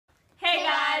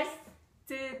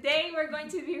we're going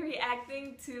to be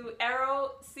reacting to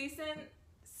Arrow Season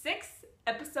 6,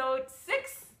 Episode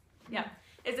 6. Yeah.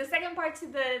 It's the second part to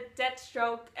the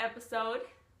Deathstroke episode,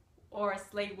 or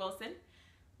Slade Wilson.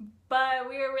 But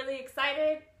we are really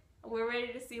excited. We're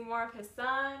ready to see more of his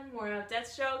son, more of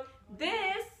Deathstroke.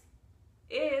 This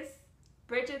is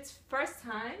Bridget's first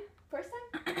time.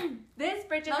 This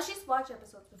Bridget. No, she's watched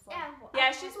episodes before.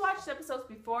 Yeah, she's watched episodes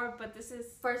before, but this is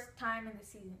first time in the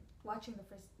season. Watching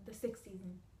the sixth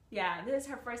season. Yeah, this is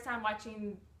her first time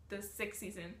watching the sixth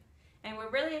season. And we're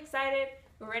really excited.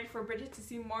 We're ready for Bridget to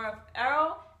see more of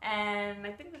Arrow. And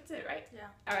I think that's it, right? Yeah.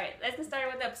 Alright, let's get started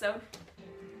with the episode.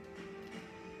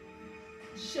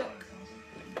 Shook.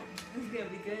 This is gonna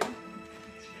be good.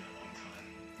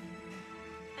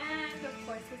 And of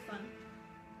course his son.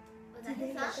 Was that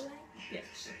his son?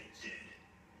 Yes.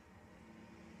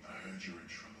 I heard you were in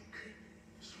trouble, kid.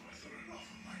 So I thought I'd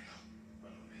offer my help. Oh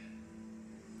man.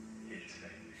 Here to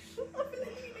save me.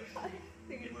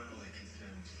 You weren't only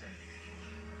concerned with saving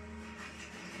anyone.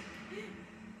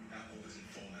 Apple doesn't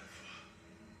fall that far.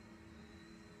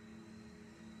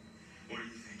 What are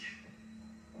you thinking?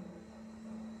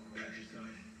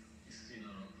 Patricide? You seen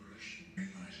our operation?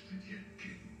 Realize that yet,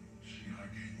 kid. See,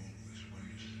 I came all this way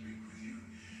to speak with you,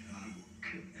 and I will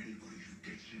kill anybody who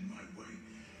gets in my way,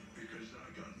 because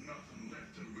I got nothing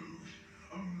left to lose.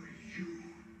 Only you.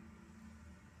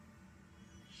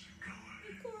 So go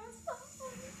ahead.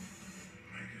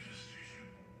 Make a decision.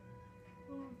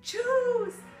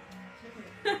 Choose!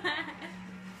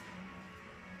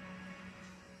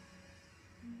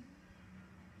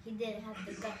 He didn't have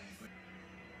the guts.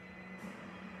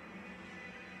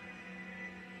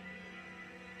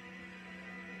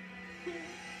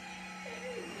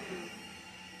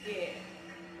 Yeah.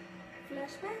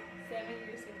 Flashback? 7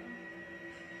 years ago.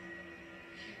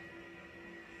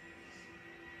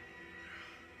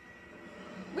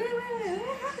 Wait,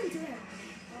 what happened to him?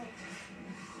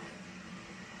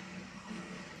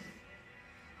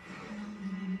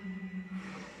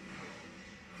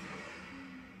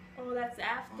 Oh, that's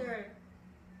after.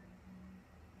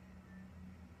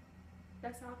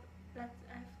 That's after.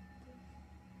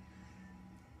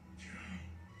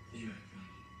 Yeah,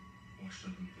 washed up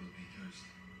on the Philippine coast.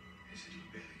 They said he was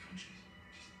barely conscious.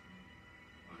 Just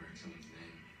uttering someone's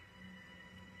name.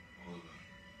 Oliver.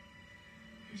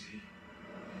 Who's he?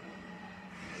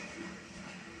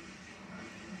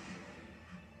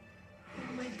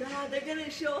 Oh my god, they're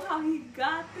gonna show how he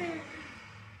got there.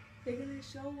 They're gonna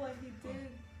show what he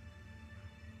did.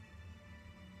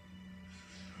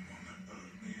 Someone that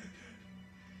owed me a debt.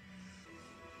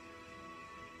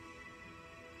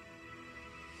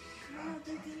 God,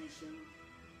 they're gonna show.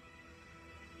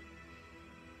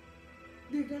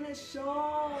 They're gonna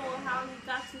show how he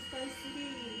got to Star City.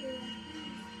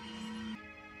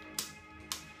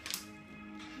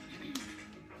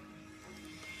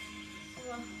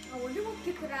 I wonder what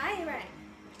kept her eye right.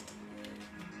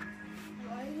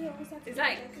 Why did he always have to It's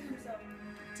like protect himself?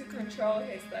 to control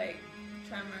his like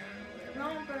tremor or whatever. No,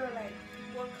 but like,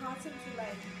 what caused him to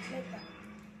like that?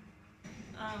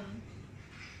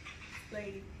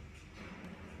 Like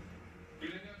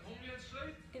Feeling at home yet,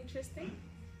 Slade? interesting.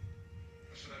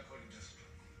 Or should I call you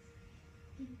Deathstroke?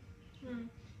 Hmm.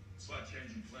 Slight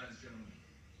change in plans, gentlemen.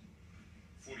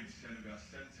 40% of our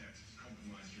Sentex is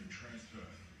compromised during transfer.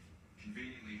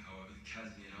 Conveniently, however, the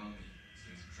Kazian army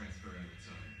seems transferring of its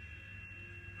own.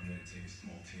 I'm going to take a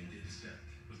small team to intercept.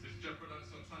 Does this jeopardize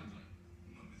our timeline?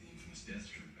 Not with the infamous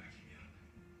Deathstroke backing me up.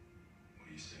 What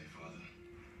do you say, Father?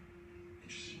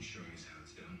 Interested in showing us how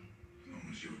it's done? As long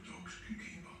as your dogs can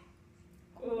keep up.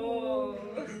 Oh.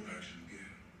 I'll go back some gear.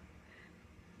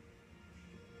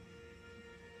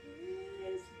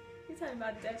 Yes. He's talking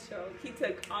about Deathstroke. He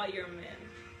took all your men.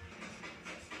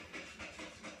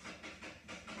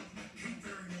 Keep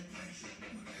burying that place.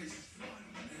 My case is fine,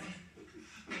 man.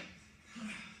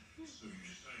 So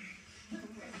you say.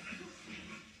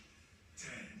 10.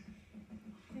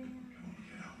 Come on,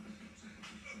 get out.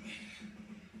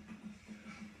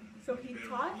 So he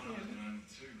taught him.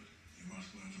 You must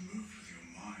learn to move with your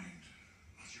mind,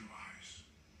 not your eyes.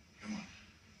 Come on.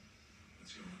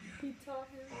 Let's go again. He taught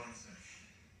him. Hold on a sec.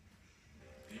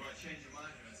 You might change your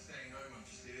mind about staying home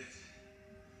after you see this.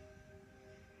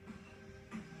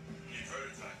 New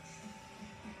prototype.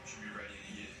 Should be ready in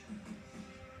a year.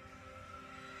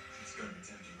 It's gotta be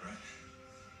tempting, right?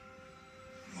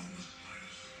 Not the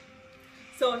slightest.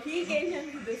 So he gave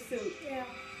him the suit. Yeah.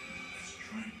 Let's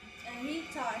try. And he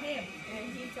taught him.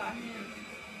 And he taught him.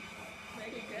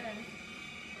 Pretty good.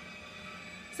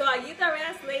 So Ayuda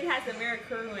Ran Slade has a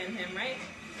Mirakuru in him, right?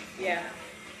 Yeah.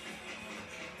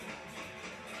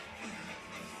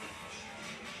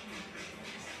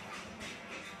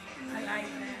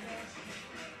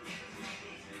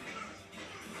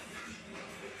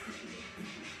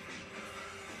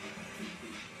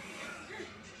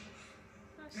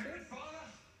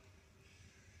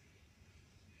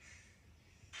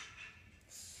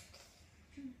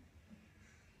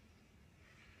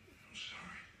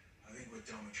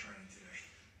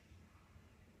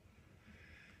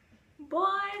 Boy,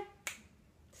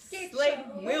 Get Slade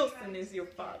your Wilson right. is your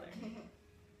father.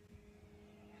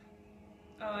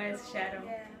 Oh, it's Shadow.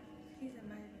 Yeah, he's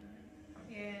imaginary.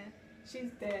 Yeah,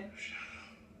 she's dead.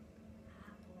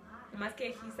 Más que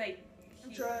he's like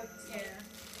Drugs. Yeah.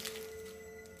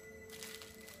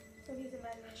 So he's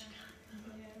imaginary.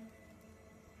 Yeah.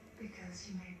 Because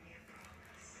you made me a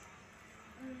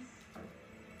promise.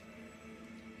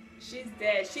 She's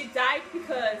dead. She died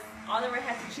because Oliver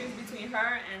had to choose between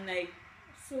her and like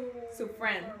Sue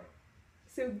friend.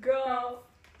 Sue girl.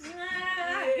 Nah,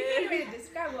 he can't really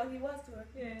describe what he was to her.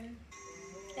 Yeah.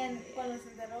 And cuando se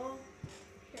enteró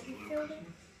that he killed him,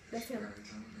 That's him.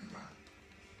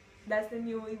 That's the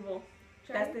new evil.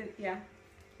 That's the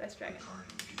That's Dragon.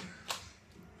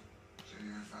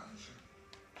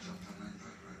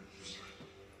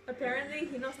 Apparently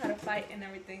he knows how to fight and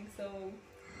everything, so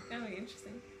gonna be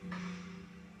interesting. I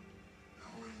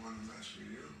always wanted to mess with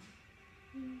you.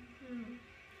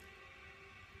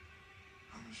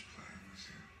 I'm just playing with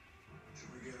you. Until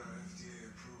we get our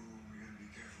FDA approval, we gotta be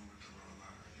careful with the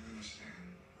rollout. You understand?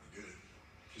 I get it.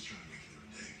 Just trying to make it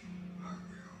every day. Aren't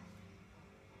we all?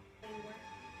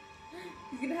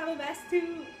 he's gonna have a mask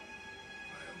too.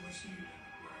 I have my seed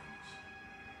wearing this.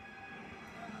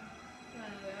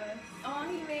 Oh,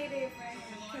 he made it for him.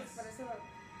 Because for the sword,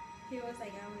 he was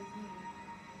like, I was you.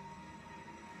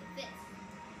 It fits.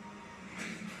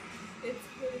 It's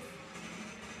his.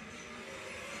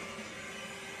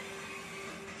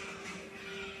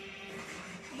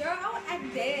 Girl, I would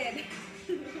act dead.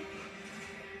 We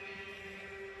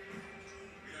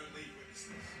gotta leave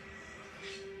witnesses.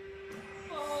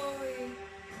 Oh,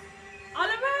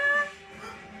 Oliver!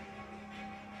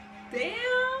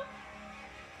 Damn!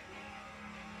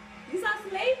 You saw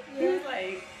Slade? He was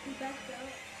like, He backed up.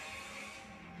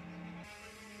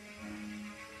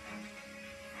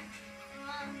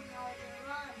 Run, Roger,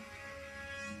 run.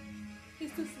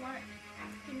 He's too smart.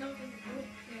 He knows what he's doing.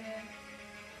 yeah.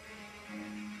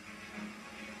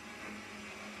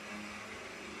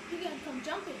 He gonna come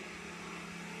jumping.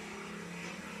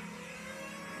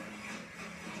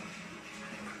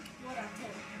 What I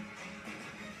told him.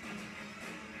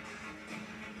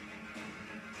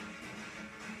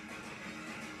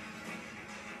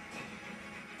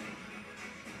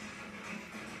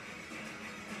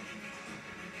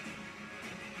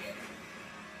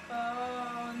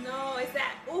 Oh no, is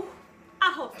that? Ooh,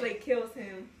 I hope Slade kills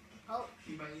him. Oh,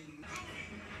 Keep my eating.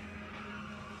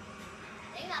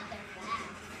 they got there fast.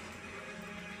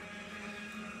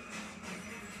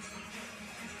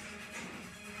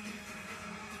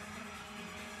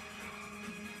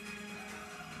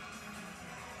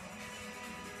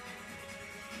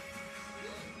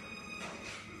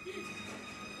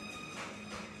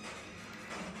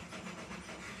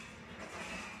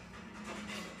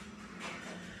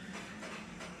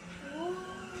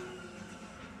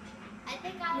 I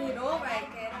think I would. Miró, right,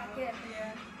 que era aquel.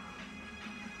 Yeah.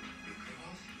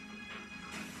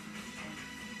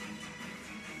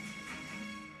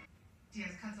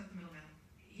 Diaz cuts up the middleman.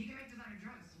 He can make designer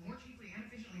drugs more cheaply and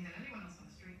efficiently than anyone else on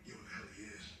the street. Yeah, what the hell he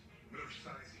is. Whatever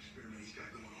science experiment he's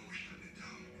got going on, we're shutting it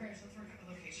down. Chris, let's work out the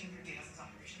location for Diaz's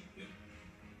operation.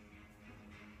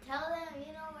 Tell them,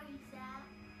 you know where he's at?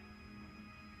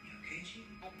 Okay, Chief?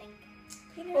 I think.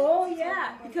 He didn't Oh know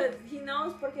yeah, something. because he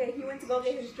knows porque he went to go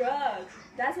get his drugs.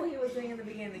 That's what he was doing in the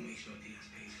beginning. Make sure Diaz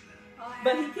pays for that. Oh,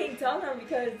 But he can't tell them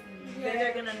because then Yeah.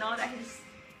 they're gonna know that he's.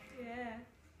 Yeah.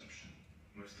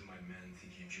 Most of my men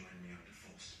think you joined me under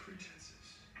false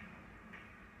pretenses.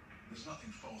 There's nothing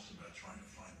false about trying to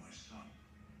find my son.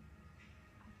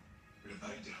 But if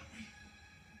they doubt me,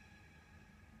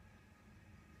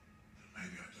 then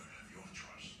maybe I don't have your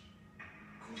trust.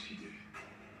 Of course you do.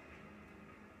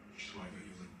 Which is why I got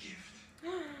you a little gift.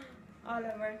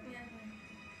 Oliver. Yeah.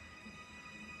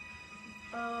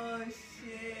 Oh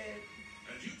shit.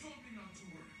 And you told me not to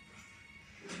worry, brother.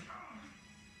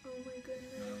 Oh my Now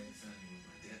goodness. Nathaniel was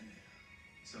my detonator.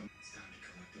 So it's time to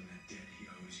collect on that debt he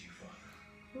owes you, Father.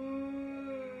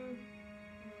 Ooh.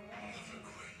 Oliver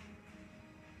Queen,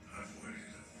 I've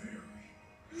waited a very,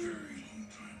 very long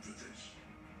time for this.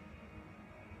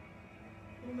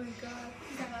 Oh my god.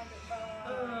 He's not like,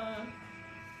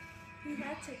 he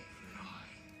had to.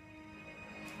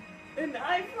 An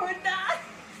eye for an eye.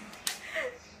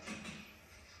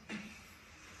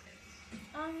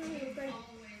 He was like,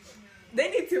 They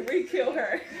need to re-kill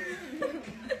her. Nobody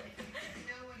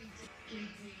give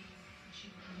me what you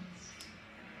promised.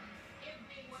 Give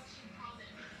me what you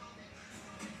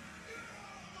promised.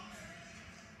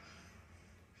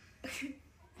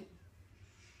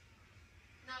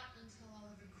 Not until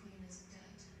Oliver Queen is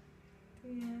dead.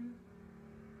 Yeah.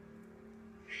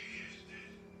 He is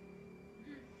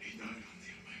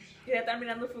Ya están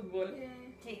mirando fútbol. Yeah.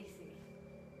 Sí, sí.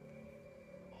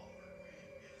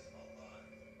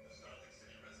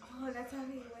 Oh, that's how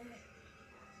he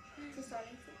went to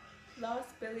Starling.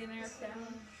 Lost billionaire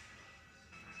family.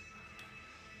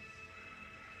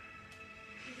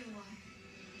 Even why?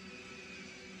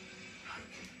 I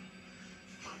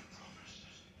promised.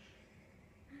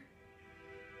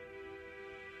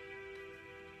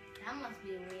 That must be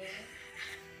weird.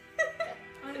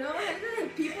 I know, and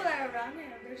the people that are around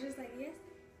him, they're just like, yes.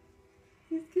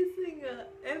 He's kissing a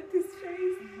empty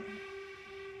space.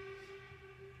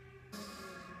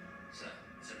 So,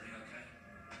 is everything okay?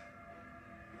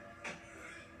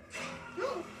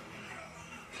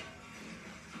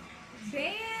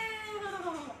 Damn!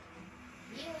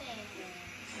 You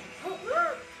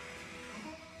win.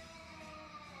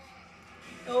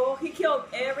 Oh, he killed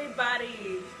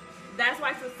everybody. That's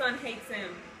why his son hates him.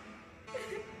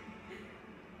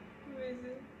 Where is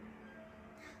it?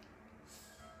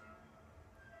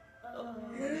 Oh.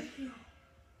 What if he... I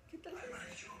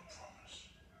made you a promise.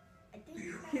 I think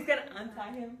He's gonna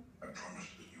untie him. I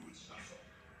promised that you would suffer.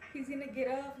 He's gonna get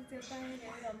up, he's gonna find him, and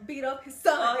he's gonna beat up his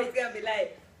son. Oh, he's gonna be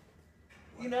like,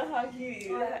 you know how he,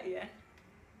 yeah.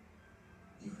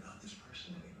 You're not this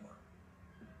person anymore.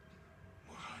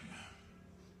 What I am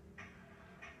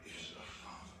is a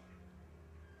father.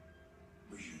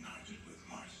 Reunited with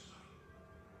my son.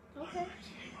 Okay. I made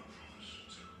him a promise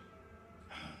too.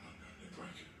 And I'm not going to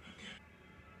break it again.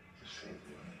 To save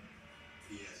your life.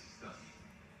 Yes, it's done.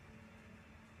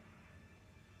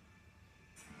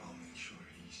 I'll make sure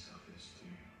he suffers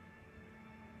too.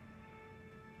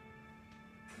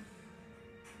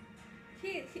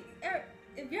 Eric,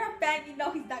 if you're a fan, you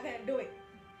know he's not gonna do it.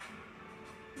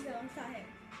 He's gonna untie him.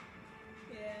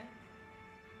 Yeah.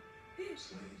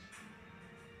 Slade.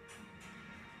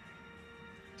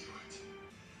 Do it.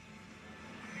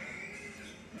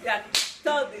 Yeah,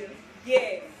 told you.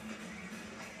 Yeah.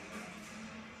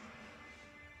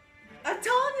 I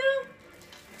told you.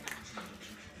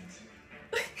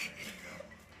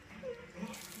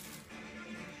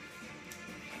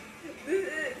 This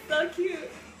is so cute.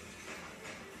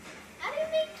 how do you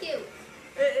make cute?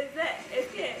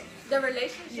 It's good. The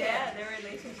relationship. Yeah, their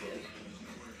relationship.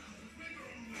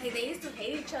 Like they used to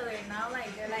hate each other, and now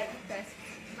like they're like best,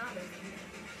 not best friends.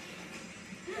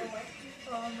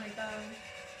 Oh my god.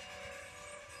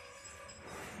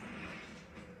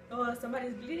 Oh,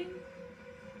 somebody's bleeding?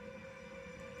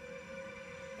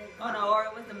 Oh no, or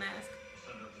it was the mask.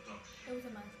 Send out the docs. It was a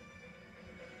mask.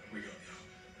 We got you.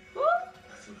 Woo!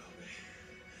 That's what I'll be.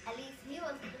 At least he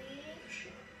was bleeding.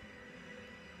 Sure.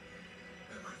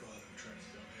 And my father who tried to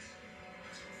stop us.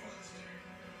 That's what fathers do.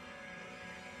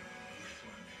 That's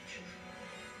why I'm being killed.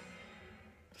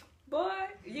 Boy,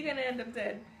 you're gonna end up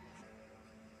dead.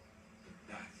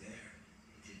 Back there,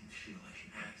 it didn't feel like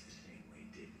an axe the same way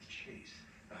it did with Chase.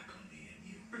 Back on me and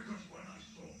you. Because when I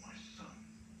saw my son,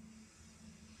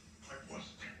 I was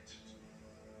tempted.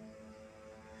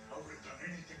 I would have done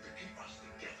anything to keep us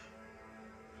together.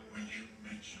 When you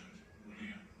mentioned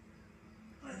William,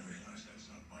 I realized that's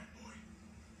not my boy.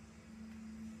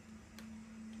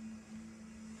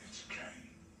 It's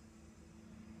Cain.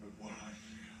 But what I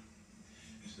fear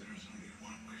is there is only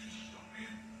one way to stop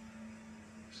him.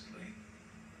 Slade,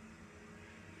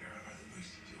 there are other ways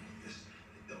to deal with this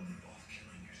that don't involve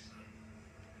killing your son.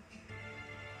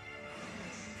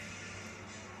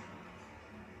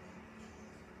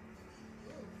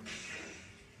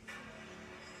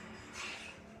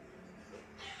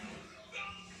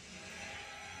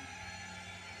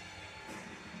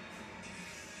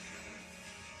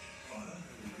 Father,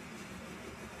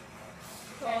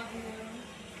 Told you.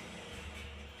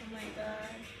 Oh my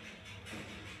god.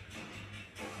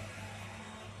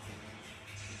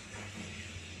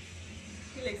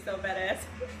 He looks so badass.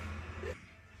 They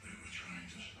were trying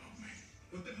to stop me.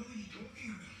 what the hell are you talking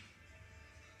about?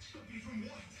 Stop me from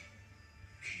what?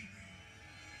 Keeping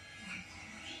my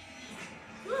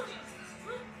promise.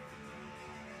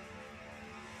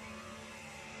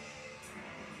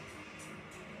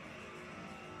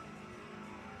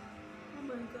 Oh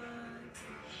my god.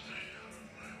 Stay out of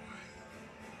my way.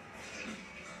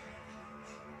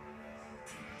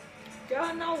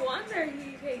 Girl, no wonder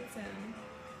he hates him.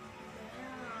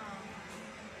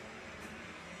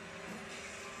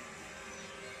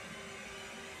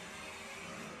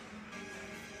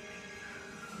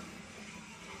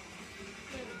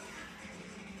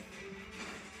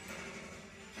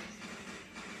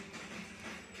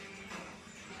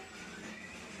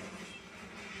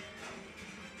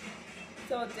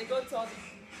 So they go to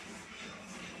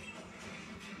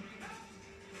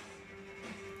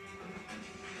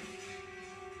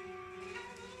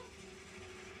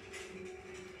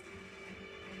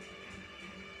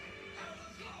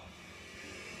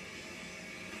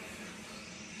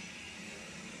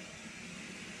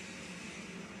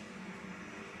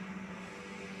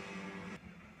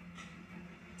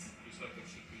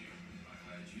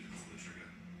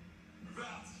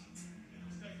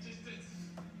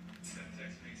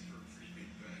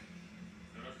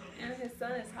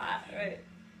son is hot, right?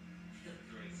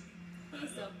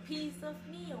 He's a piece of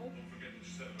meal. Don't forget what you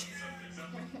said about Sunday.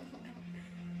 Something.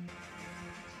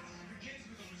 Begins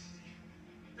with honesty.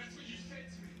 That's what you said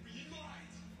to me, but you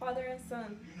lied. Father and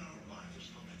son. You know life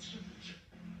is not that simple.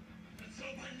 And so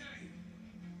my name.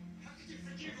 How could you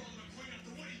forgive Oliver Queen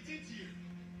after what he did to you?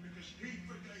 Because he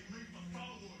forgave me for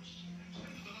far worse.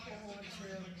 Sins that I have to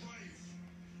carry to the grave.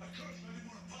 A curse I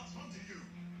didn't want to pass on to you.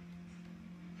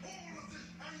 All of this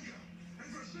anger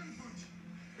and resentment.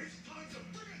 It's time to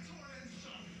bring it to an end,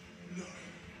 son. No.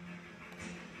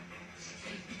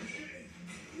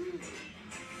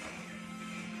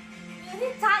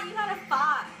 He's tight, you gotta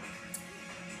fight.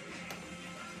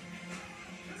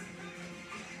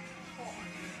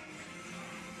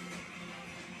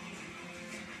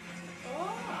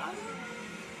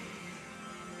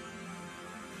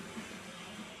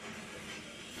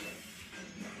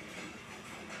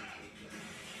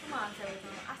 Come on,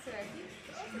 Telephone. I said that you.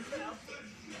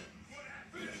 What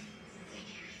happened?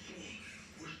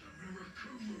 Was the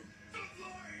Mirakuru. Stop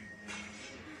lying!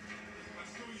 I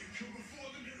saw you kill before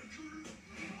the Mirakuru.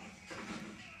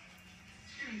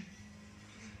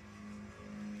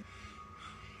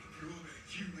 You're that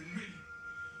human me.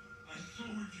 I saw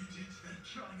what you did to that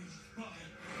Chinese spy.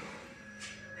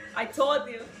 I told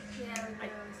you. Yeah, I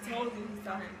told you he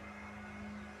saw him.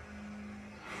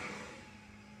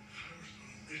 I was on a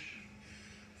mission.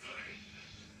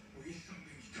 Well, here's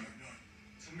something you don't know.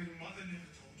 Something Mother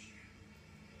never told you.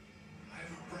 I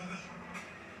have a brother.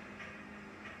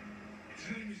 His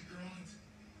name is Grant.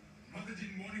 Mother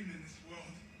didn't want him in this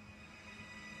world.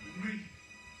 With me,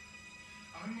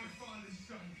 I'm my father's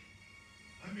son.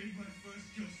 I made my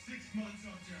first kill 6 months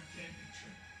after our camping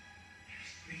trip.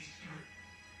 Please don't.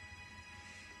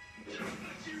 Not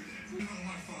you then. You're not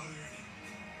my father anymore.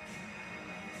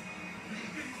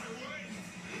 You've been my way.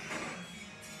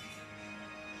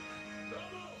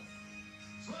 Bravo!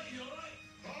 Slay, you alright?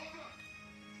 Father!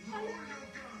 Lower your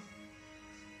gun!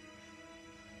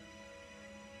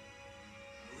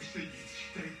 I wish that you'd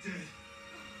stay dead.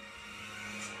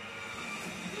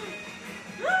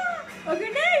 A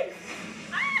grenade!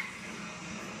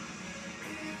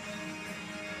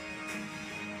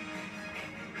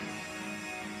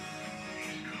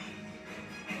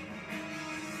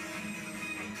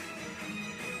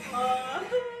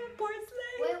 Poor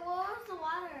Slade. Wait, what was the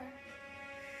water?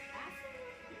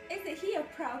 Isn't he a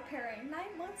proud parent?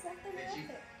 9 months after he left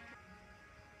it.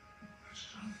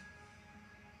 Son,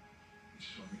 you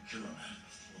saw me kill a man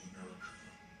before the miracle,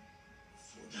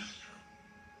 before Deathstroke.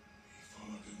 You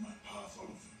followed in my path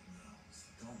over now.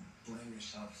 Don't blame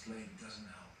yourself, Slade. It doesn't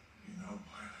help. You know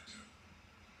why I do.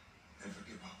 Never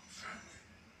give up on family.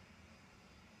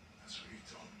 That's what you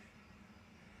told me.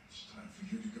 It's time for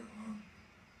you to go home.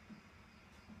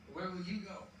 Where will you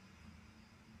go?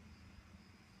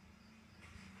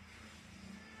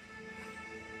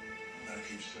 I'm gonna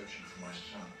keep searching for my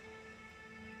son.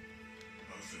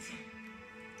 Both of them.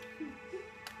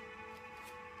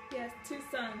 He has 2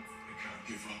 sons. I can't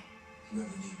give up. If you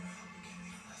ever need my help again,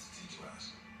 you don't hesitate to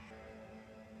ask.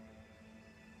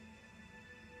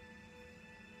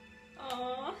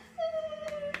 Aww.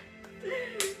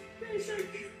 They're so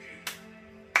cute.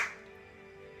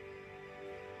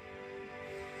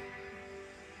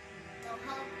 No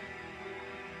help.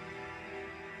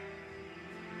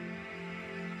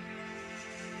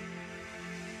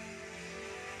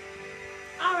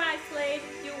 Alright, Slade,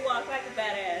 you walk like a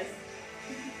badass.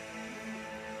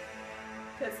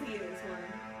 Because he is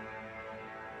one.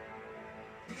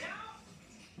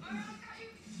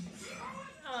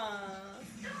 Aww.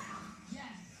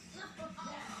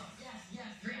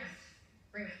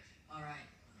 Rematch. All right.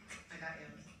 I got you.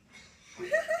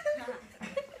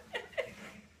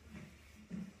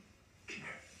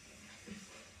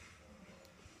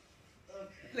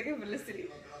 Look at Felicity.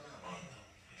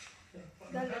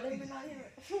 Dale, déjame nadie.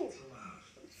 It's allowed.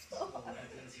 So what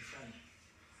happens, your friend?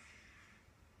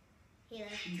 He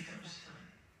left. She first time.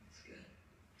 That's good.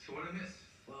 So what I miss?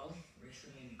 Well,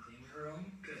 recently we cleaned her room.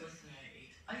 Good. Listen, I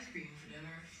ate ice cream for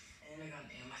dinner, and I got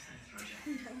an A on my science project.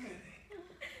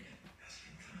 That's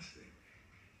fantastic.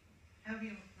 I hope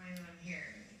you don't mind when I'm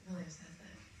here. William says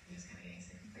that he was kind of getting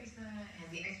sick of Brisa, and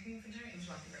the ice cream for dinner, it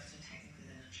was walking around, so technically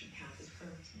that should count as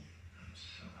first. I'm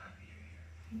so happy you're here.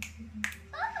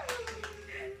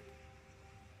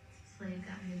 Slade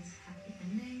got his happy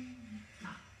ending.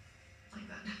 Not like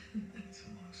that. It's a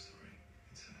long story.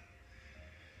 It's a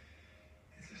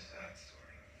sad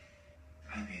story.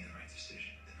 I made the right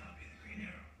decision to not be the Green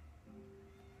Arrow.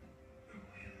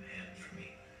 Only a man for me.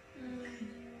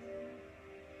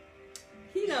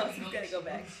 He knows he's gonna go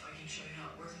back. I can show you how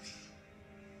it works.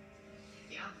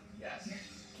 Yes.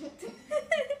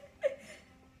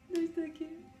 They're so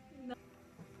cute.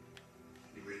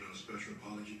 You made no special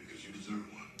apology because you deserve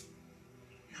one.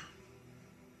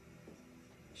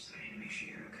 Just I need to make sure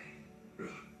you're okay.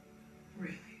 Really?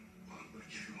 Really? Well, I'm gonna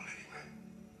give you one anyway.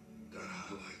 Dad, I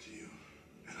lied to you,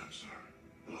 and I'm sorry.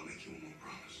 But I'll make you one more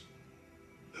promise.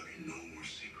 There'll be no more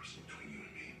secrets between you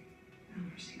and me. No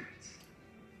more secrets.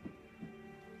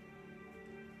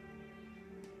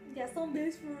 Yeah, some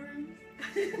best friends.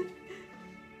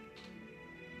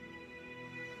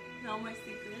 No more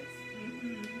secrets.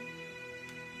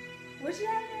 What she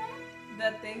had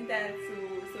there? The thing that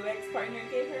Sue's ex-partner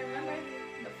gave her, remember?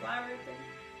 The flower thing.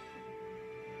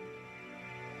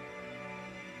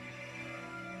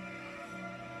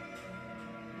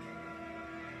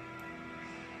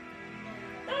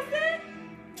 That's it.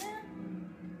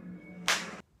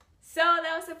 So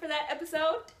that was it for that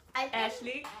episode. I think,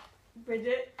 Ashley,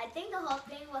 Bridget. I think the whole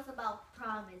thing was about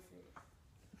promises.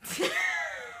 It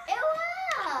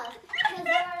was! Because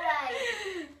they were like,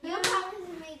 you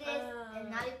promised me this, and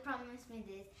now you promised me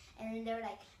this. And then they were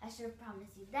like, I should have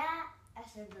promised you that, I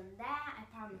should have done that, I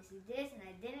promised you this, and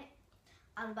I didn't.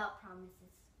 All about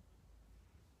promises.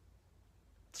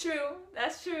 True,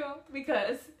 that's true,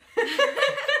 because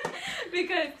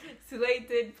because Slade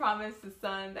did promise the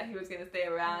son that he was gonna stay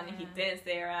around, and he didn't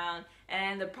stay around,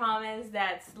 and the promise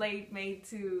that Slade made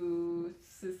to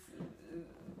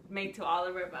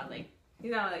Oliver about like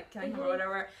killing him or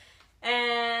whatever,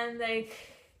 and like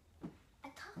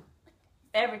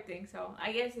everything. So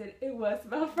I guess it was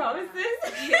about promises.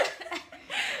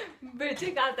 But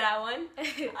check out that one.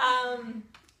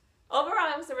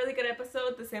 Overall, it was a really good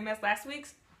episode, the same as last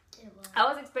week's. I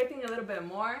was expecting a little bit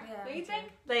more. Yeah, Don't you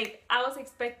think? Like, I was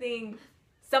expecting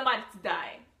somebody to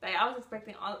die. Like, I was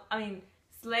expecting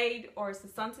Slade or his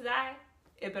son to die.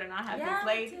 It better not have been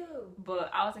Slade. Too.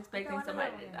 But I was expecting wonder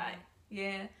somebody what to we're die.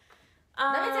 Yeah.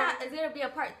 Let me tell you, is there gonna be a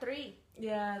part 3?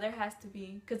 Yeah, there has to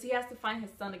be. Because he has to find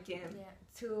his son again. Yeah,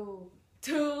 2.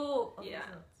 Yeah.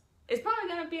 It's probably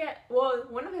going to be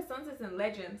one of his sons is in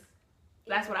Legends.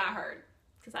 That's what I heard.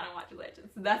 Because I don't watch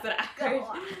Legends. So that's what I heard.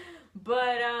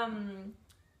 But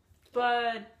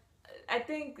I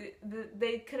think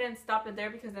they couldn't stop it there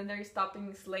because then they're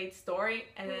stopping Slade's story.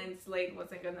 And then Slade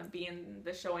wasn't going to be in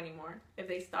the show anymore if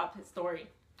they stopped his story.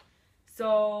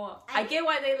 So I get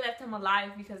why they left him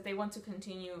alive because they want to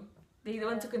continue. They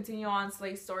want to continue on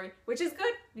Slade's story, which is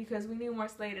good because we need more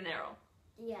Slade and Arrow.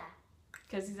 Yeah.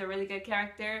 Because he's a really good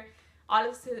character. All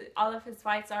of his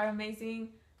fights are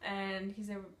amazing, and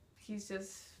he's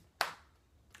just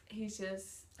amazing.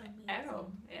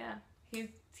 Arrow. Yeah,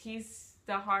 he's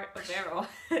the heart of Arrow.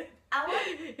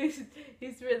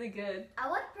 he's really good. I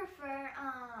would prefer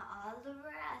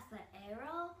Oliver as the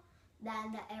Arrow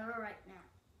than the Arrow right now.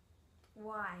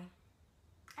 Why?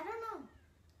 I don't know.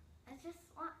 I just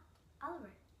want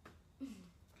Oliver.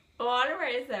 Well, Oliver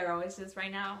is Arrow. It's just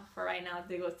right now,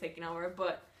 Diggo's taking over,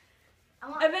 but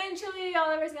eventually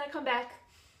Oliver's gonna come back.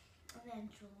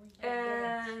 Eventually.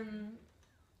 And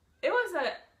it was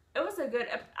a good.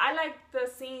 I like the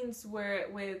scenes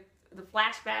with the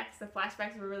flashbacks. The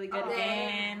flashbacks were really good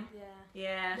again.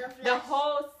 Yeah. The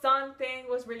whole sun thing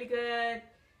was really good,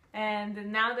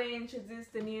 and now they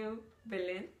introduced the new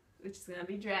villain, which is gonna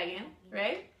be Dragon,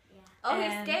 right? Yeah. Oh, he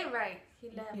escaped, right?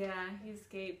 He left. Yeah, he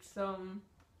escaped. So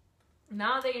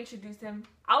now they introduced him.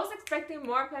 I was expecting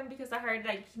more of him because I heard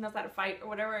like he knows how to fight or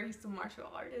whatever. He's a martial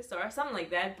artist or something like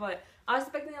that. But I was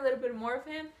expecting a little bit more of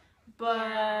him.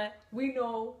 But we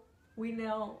know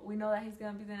that he's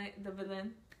gonna be the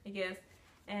villain, I guess.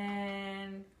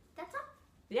 And that's all.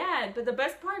 Yeah, but the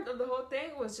best part of the whole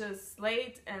thing was just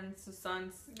Slade and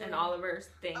Susan's and Oliver's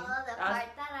thing. Oh, the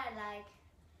part that I like.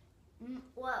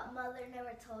 What Mother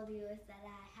never told you is that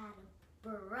I had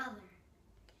a brother.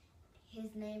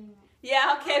 His name.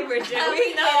 Yeah, okay, Bridget,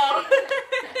 we know.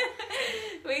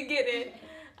 We get it.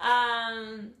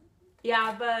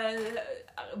 Yeah,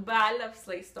 but I love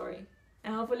Slade's story,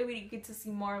 and hopefully we get to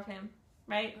see more of him,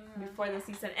 right, before the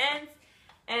season ends,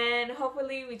 and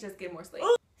hopefully we just get more Slade.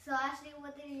 So Ashley,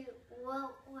 what do you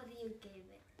give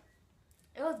it?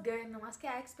 It was good. No más que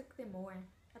I expected more.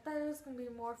 I thought it was gonna be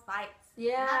more fights.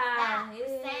 Yeah, Not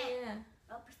yeah.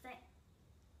 1%.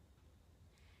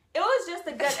 It was just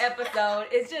a good episode.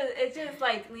 It's just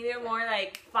like needed more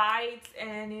like fights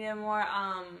and needed more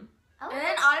And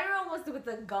then Oliver was with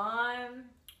the gun.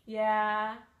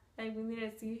 Yeah, like we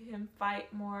needed to see him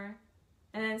fight more.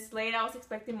 And then Slade, I was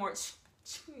expecting more,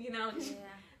 you know,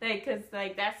 like cause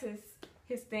like that's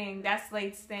his thing. That's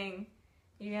Slade's thing,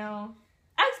 you know.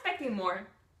 I was expecting more.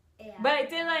 Yeah. But I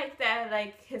did like that,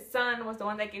 like, his son was the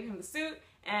one that gave him the suit,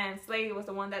 and Slade was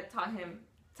the one that taught him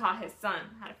taught his son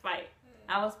how to fight.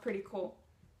 That was pretty cool.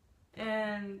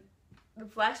 And the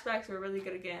flashbacks were really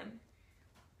good again.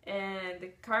 And the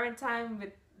current time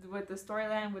with the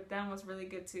storyline with them was really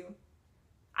good too.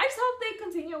 I just hope they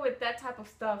continue with that type of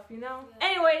stuff, you know? Yeah.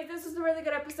 Anyways, this was a really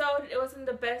good episode. It wasn't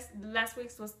the best. Last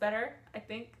week's was better, I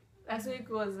think. Last week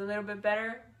was a little bit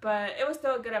better, but it was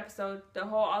still a good episode. The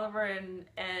whole Oliver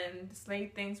and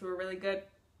Slade things were really good.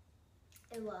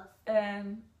 It was.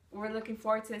 We're looking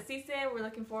forward to the season. We're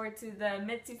looking forward to the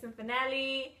mid-season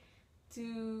finale,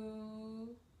 to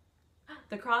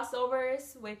the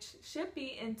crossovers, which should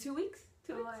be in 2 weeks.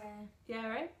 2 weeks? Yeah,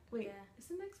 right? Wait, is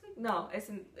it next week? No, it's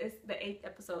the 8th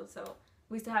episode, so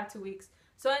we still have 2 weeks.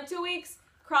 So in 2 weeks,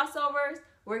 crossovers.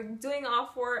 We're doing all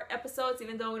 4 episodes,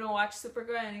 even though we don't watch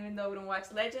Supergirl and even though we don't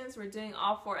watch Legends. We're doing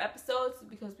all 4 episodes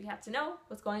because we have to know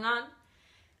what's going on.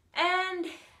 And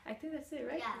I think that's it,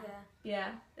 right?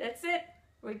 Yeah, that's it.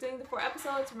 We're doing the 4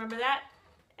 episodes. Remember that.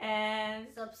 And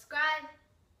subscribe,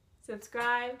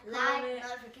 comment,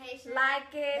 notifications,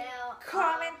 like it, bell,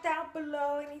 comment down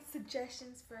below any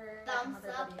suggestions for thumbs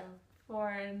up video.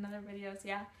 For another videos,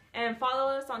 yeah. And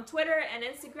follow us on Twitter and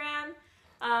Instagram.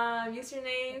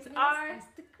 Usernames are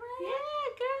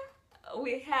girl.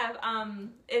 We have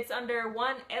it's under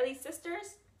One Ellie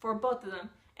Sisters for both of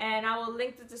them, and I will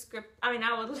link the description.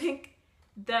 I will link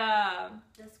the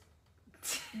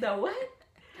what?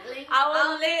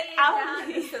 I'll link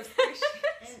it in the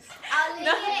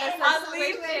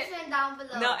description down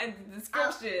below. No, in the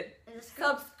description.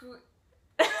 Subscription.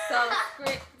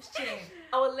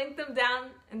 I will link them down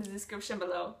in the description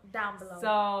below. Down below.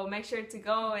 So make sure to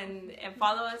go and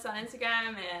follow us on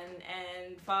Instagram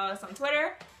and follow us on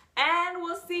Twitter. And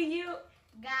we'll see you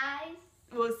guys.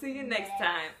 We'll see you next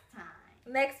time.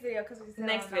 Next video, because we still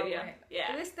next don't know video. it.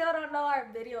 Yeah. We still don't know our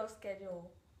video schedule.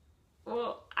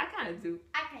 Well, I kind of do.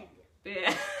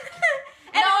 Yeah.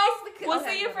 Anyways, we'll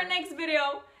see you for next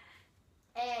video.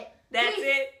 That's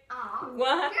it.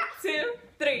 1, 2,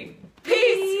 3.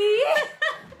 Peace.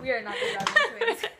 We are not.